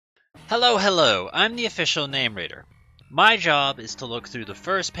Hello, hello, I'm the official name reader. My job is to look through the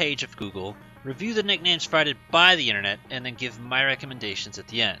first page of Google, review the nicknames provided by the internet, and then give my recommendations at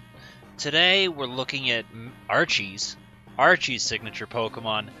the end. Today we're looking at Archie's signature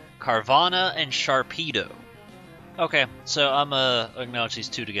Pokemon, Carvanha and Sharpedo. Okay, so I'm gonna acknowledge these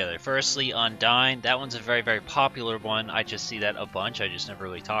two together. Firstly, Undyne, that one's a very, very popular one. I just see that a bunch, I just never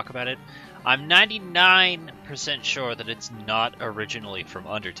really talk about it. I'm 99% sure that it's not originally from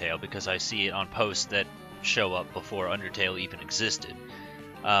Undertale because I see it on posts that show up before Undertale even existed.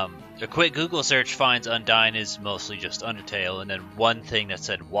 A quick Google search finds Undyne is mostly just Undertale and then one thing that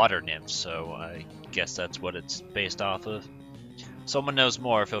said water nymphs, so I guess that's what it's based off of. Someone knows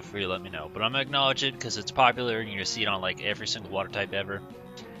more, feel free to let me know. But I'm gonna acknowledge it because it's popular and you're gonna see it on like every single water type ever.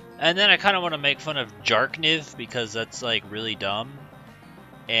 And then I kind of want to make fun of Jarkniv because that's like really dumb.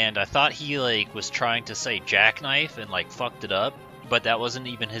 And I thought he like was trying to say jackknife and like fucked it up, but that wasn't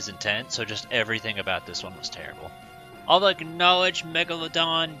even his intent. So just everything about this one was terrible. I'll acknowledge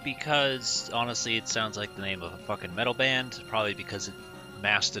Megalodon because honestly, it sounds like the name of a fucking metal band. Probably because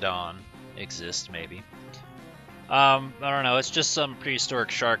Mastodon exists, maybe. I don't know, it's just some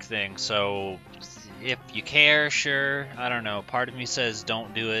prehistoric shark thing, so if you care, sure, I don't know. Part of me says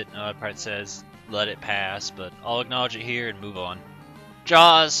don't do it, another part says let it pass, but I'll acknowledge it here and move on.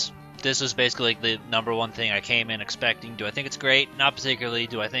 Jaws, this was basically like the number one thing I came in expecting. Do I think it's great? Not particularly.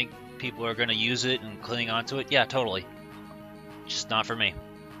 Do I think people are going to use it and cling onto it? Yeah, totally. Just not for me.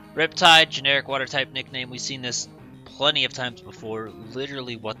 Riptide, generic water type nickname, we've seen this plenty of times before.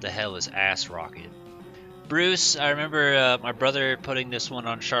 Literally, what the hell is Ass Rocket? Bruce, I remember my brother putting this one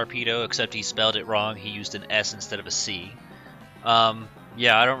on Sharpedo, except he spelled it wrong. He used an S instead of a C.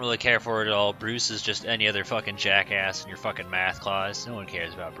 Yeah, I don't really care for it at all. Bruce is just any other fucking jackass in your fucking math class. No one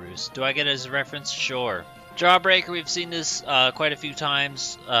cares about Bruce. Do I get it as a reference? Sure. Jawbreaker, we've seen this quite a few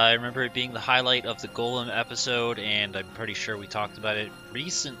times. I remember it being the highlight of the Golem episode, and I'm pretty sure we talked about it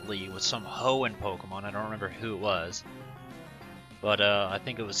recently with some Hoenn Pokemon. I don't remember who it was. But I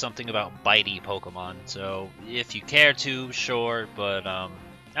think it was something about bitey Pokemon, so if you care to, sure, but I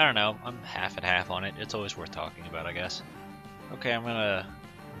don't know, I'm half and half on it. It's always worth talking about, I guess. Okay, I'm gonna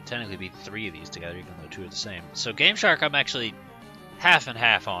technically be 3 of these together, even though 2 are the same. So Game Shark I'm actually half and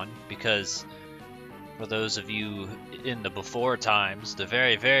half on, because for those of you in the before times, the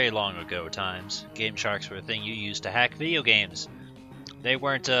very, very long ago times, Game Sharks were a thing you used to hack video games. They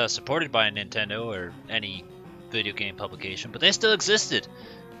weren't supported by Nintendo or any video game publication, but they still existed,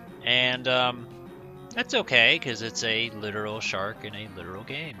 and that's okay because it's a literal shark in a literal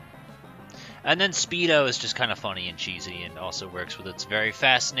game. And then Speedo is just kind of funny and cheesy and also works with its very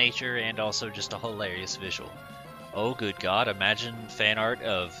fast nature and also just a hilarious visual. Oh good god, imagine fan art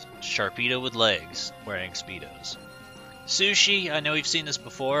of Sharpedo with legs wearing Speedos. Sushi, I know we've seen this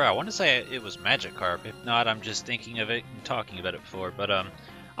before. I want to say it was Magikarp. If not, I'm just thinking of it and talking about it before, but I'm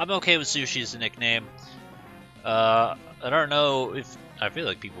okay with Sushi as a nickname. I don't know if I feel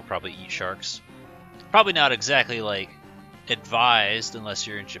like people probably eat sharks. Probably not exactly like advised unless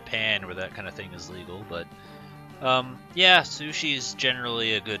you're in Japan where that kind of thing is legal, but yeah, sushi is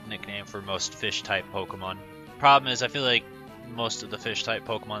generally a good nickname for most fish type Pokemon. Problem is I feel like most of the fish type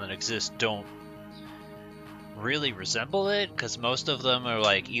Pokemon that exist don't really resemble it because most of them are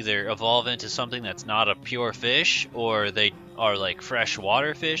like either evolve into something that's not a pure fish or they are like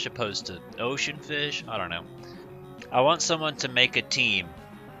freshwater fish opposed to ocean fish. I don't know. I want someone to make a team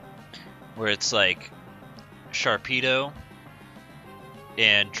where it's like Sharpedo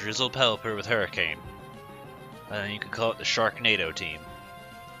and Drizzle Pelipper with Hurricane. And then you could call it the Sharknado team.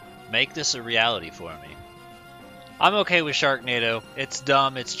 Make this a reality for me. I'm okay with Sharknado. It's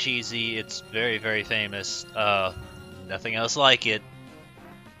dumb, it's cheesy, it's very, very famous. Nothing else like it.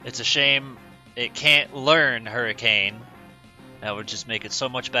 It's a shame it can't learn Hurricane. That would just make it so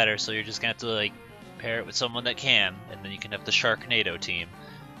much better, so you're just gonna have to like pair it with someone that can, and then you can have the Sharknado team.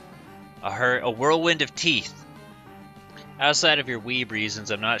 A whirlwind of teeth. Outside of your weeb reasons,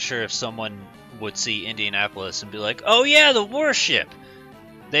 I'm not sure if someone would see Indianapolis and be like, oh yeah, the warship!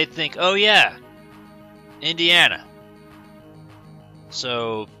 They'd think, oh yeah, Indiana.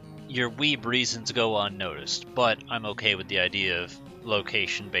 So your weeb reasons go unnoticed, but I'm okay with the idea of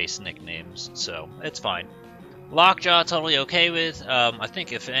location-based nicknames, so it's fine. Lockjaw, totally okay with. I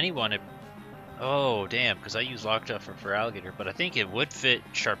think if anyone... Oh, damn, because I use Lockjaw for Alligator, but I think it would fit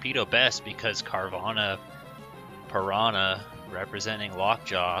Sharpedo best because Carvanha, Piranha, representing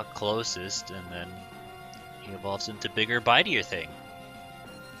Lockjaw closest, and then he evolves into bigger, bitier thing.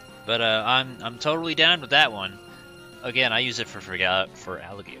 But I'm totally down with that one. Again, I use it for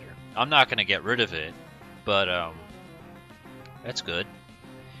Alligator. I'm not going to get rid of it, but that's good.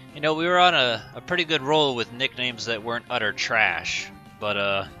 You know, we were on a pretty good roll with nicknames that weren't utter trash,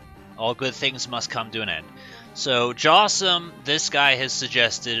 but all good things must come to an end. So, Jawsome, this guy has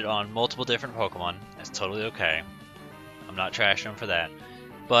suggested on multiple different Pokemon. That's totally okay. I'm not trashing him for that.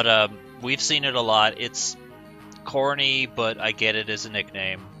 But we've seen it a lot. It's corny, but I get it as a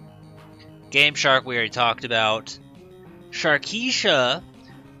nickname. Game Shark we already talked about. Sharkeisha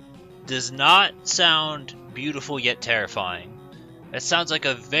does not sound beautiful yet terrifying. It sounds like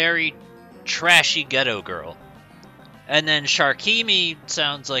a very trashy ghetto girl. And then Sharkimi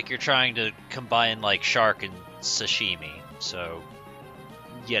sounds like you're trying to combine like shark and sashimi. So,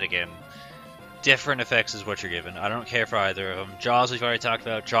 yet again, different effects is what you're given. I don't care for either of them. Jaws we've already talked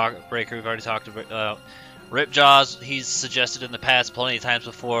about. Jawbreaker we've already talked about. Rip Jaws, he's suggested in the past plenty of times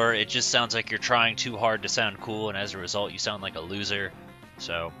before. It just sounds like you're trying too hard to sound cool, and as a result you sound like a loser.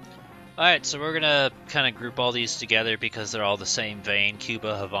 So, alright, so we're gonna kind of group all these together because they're all the same vein.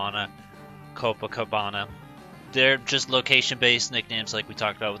 Cuba, Havana, Copacabana. They're just location-based nicknames like we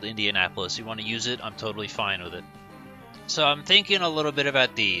talked about with Indianapolis. You want to use it, I'm totally fine with it. So I'm thinking a little bit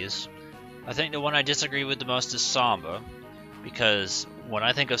about these. I think the one I disagree with the most is Samba, because when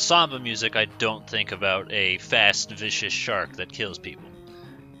I think of Samba music, I don't think about a fast, vicious shark that kills people.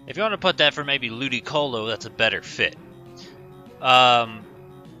 If you want to put that for maybe Ludicolo, that's a better fit. Carnival,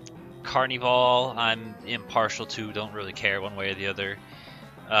 I'm impartial to, don't really care one way or the other.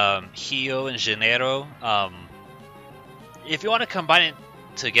 Rio and Janeiro, if you want to combine it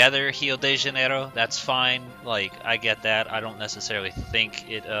together, Rio de Janeiro, that's fine. Like, I get that. I don't necessarily think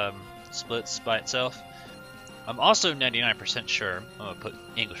it splits by itself. I'm also 99% sure, I'm going to put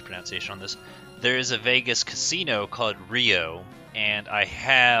English pronunciation on this, there is a Vegas casino called Rio, and I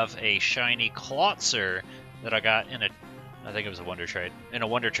have a shiny Klotzer that I got in I think it was a Wonder Trade, in a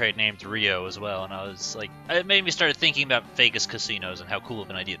Wonder Trade named Rio as well, and I was like, it made me start thinking about Vegas casinos and how cool of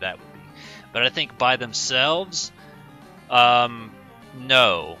an idea that would be. But I think by themselves,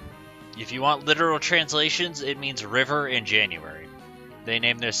 no. If you want literal translations, it means river in January. They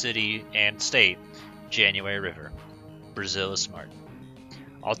named their city and state January River. Brazil is smart.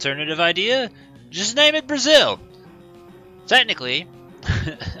 Alternative idea? Just name it Brazil! Technically,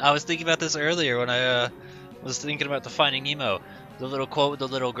 I was thinking about this earlier when I was thinking about the Finding Nemo. The little quote with the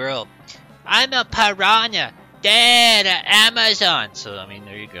little girl. I'm a piranha! Dad, Amazon! So, I mean,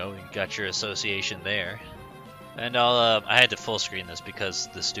 there you go. You got your association there. And I had to full screen this because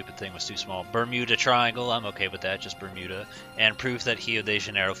the stupid thing was too small. Bermuda Triangle, I'm okay with that, just Bermuda. And proof that Rio de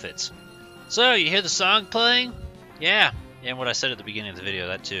Janeiro fits. So, you hear the song playing? Yeah, and what I said at the beginning of the video,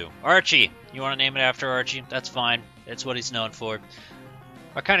 that too. Archie, you want to name it after Archie? That's fine, it's what he's known for.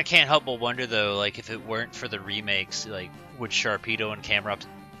 I kind of can't help but wonder though, like if it weren't for the remakes, like would Sharpedo and Camerupt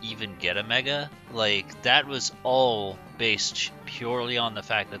even get a Mega? Like, that was all based purely on the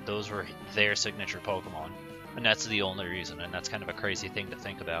fact that those were their signature Pokemon. And that's the only reason, and that's kind of a crazy thing to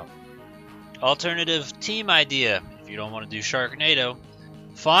think about. Alternative team idea, if you don't want to do Sharknado,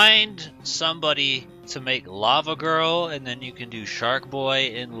 find somebody to make Lava Girl, and then you can do Shark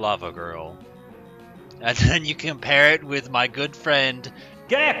Boy and Lava Girl. And then you compare it with my good friend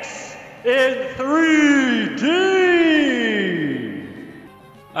Gex in 3D!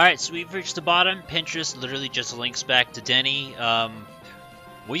 Alright, so we've reached the bottom. Pinterest literally just links back to Denny.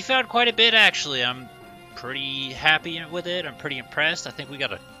 We found quite a bit, actually. I'm pretty happy with it. I'm pretty impressed. I think we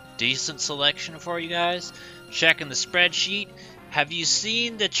got a decent selection for you guys. Checking the spreadsheet. Have you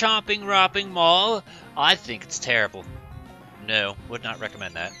seen the Chomping Ropping Mall? I think it's terrible. No, would not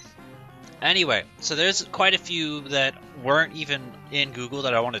recommend that. Anyway, so there's quite a few that weren't even in Google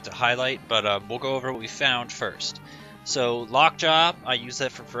that I wanted to highlight, but we'll go over what we found first. So, Lockjaw, I use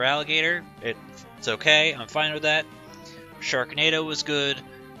that for Alligator. It's okay, I'm fine with that. Sharknado was good.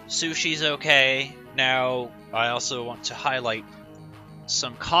 Sushi's okay. Now, I also want to highlight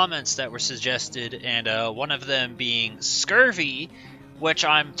some comments that were suggested, and one of them being Scurvy, which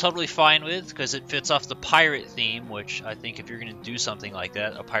I'm totally fine with because it fits off the pirate theme, which I think if you're going to do something like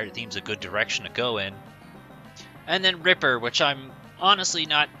that, a pirate theme's a good direction to go in. And then Ripper, which I'm honestly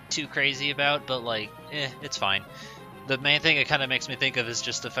not too crazy about, but like, it's fine. The main thing it kind of makes me think of is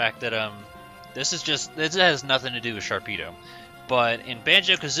just the fact that this has nothing to do with Sharpedo. But in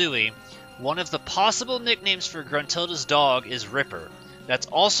Banjo-Kazooie, one of the possible nicknames for Gruntilda's dog is Ripper. That's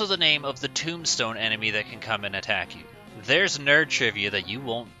also the name of the tombstone enemy that can come and attack you. There's nerd trivia that you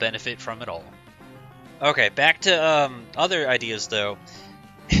won't benefit from at all. Okay, back to other ideas though.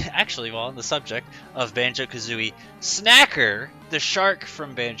 Actually, while on the subject of Banjo-Kazooie, Snacker, the shark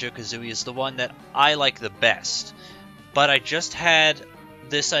from Banjo-Kazooie, is the one that I like the best. But I just had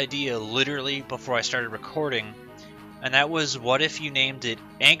this idea literally before I started recording, and that was what if you named it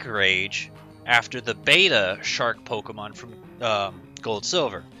Anchorage after the beta shark Pokemon from Gold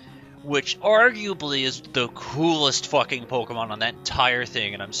Silver, which arguably is the coolest fucking Pokemon on that entire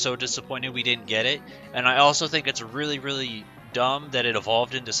thing, and I'm so disappointed we didn't get it. And I also think it's really, really dumb that it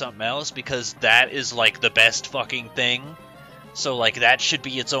evolved into something else, because that is like the best fucking thing. So like that should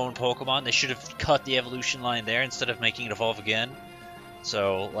be its own Pokemon. They should have cut the evolution line there instead of making it evolve again.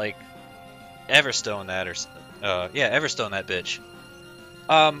 So like Everstone that, or Everstone that bitch.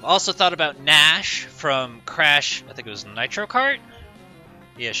 Also thought about Nash from Crash, I think it was Nitro Kart?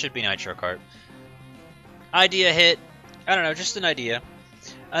 Yeah, it should be Nitro Kart. Idea hit. I don't know, just an idea.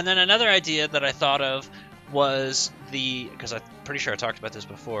 And then another idea that I thought of was because I'm pretty sure I talked about this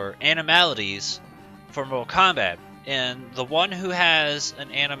before, animalities for Mortal Kombat. And the one who has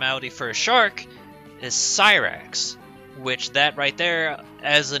an animality for a shark is Cyrax, which that right there,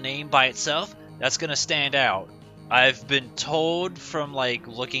 as a name by itself, that's going to stand out. I've been told from like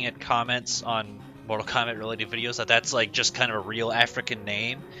looking at comments on Mortal Kombat related videos that that's like just kind of a real African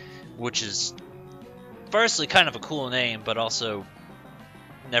name, which is firstly kind of a cool name, but also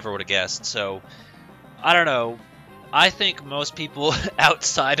never would have guessed. So I don't know. I think most people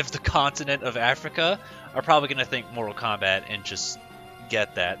outside of the continent of Africa are probably going to think Mortal Kombat and just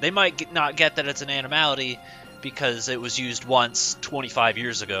get that. They might not get that it's an animality because it was used once 25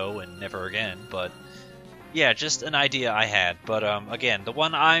 years ago and never again, but yeah, just an idea I had. But again, the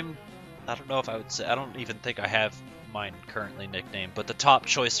one I don't know if I would say, I don't even think I have mine currently nicknamed, but the top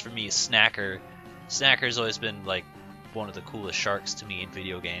choice for me is Snacker. Snacker's always been like one of the coolest sharks to me in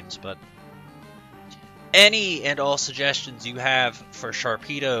video games. But any and all suggestions you have for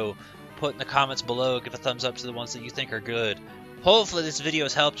Sharpedo, put in the comments below. Give a thumbs up to the ones that you think are good. Hopefully this video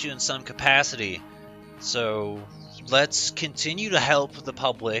has helped you in some capacity. So let's continue to help the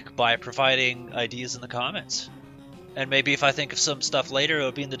public by providing ideas in the comments. And maybe if I think of some stuff later,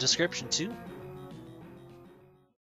 it'll be in the description too.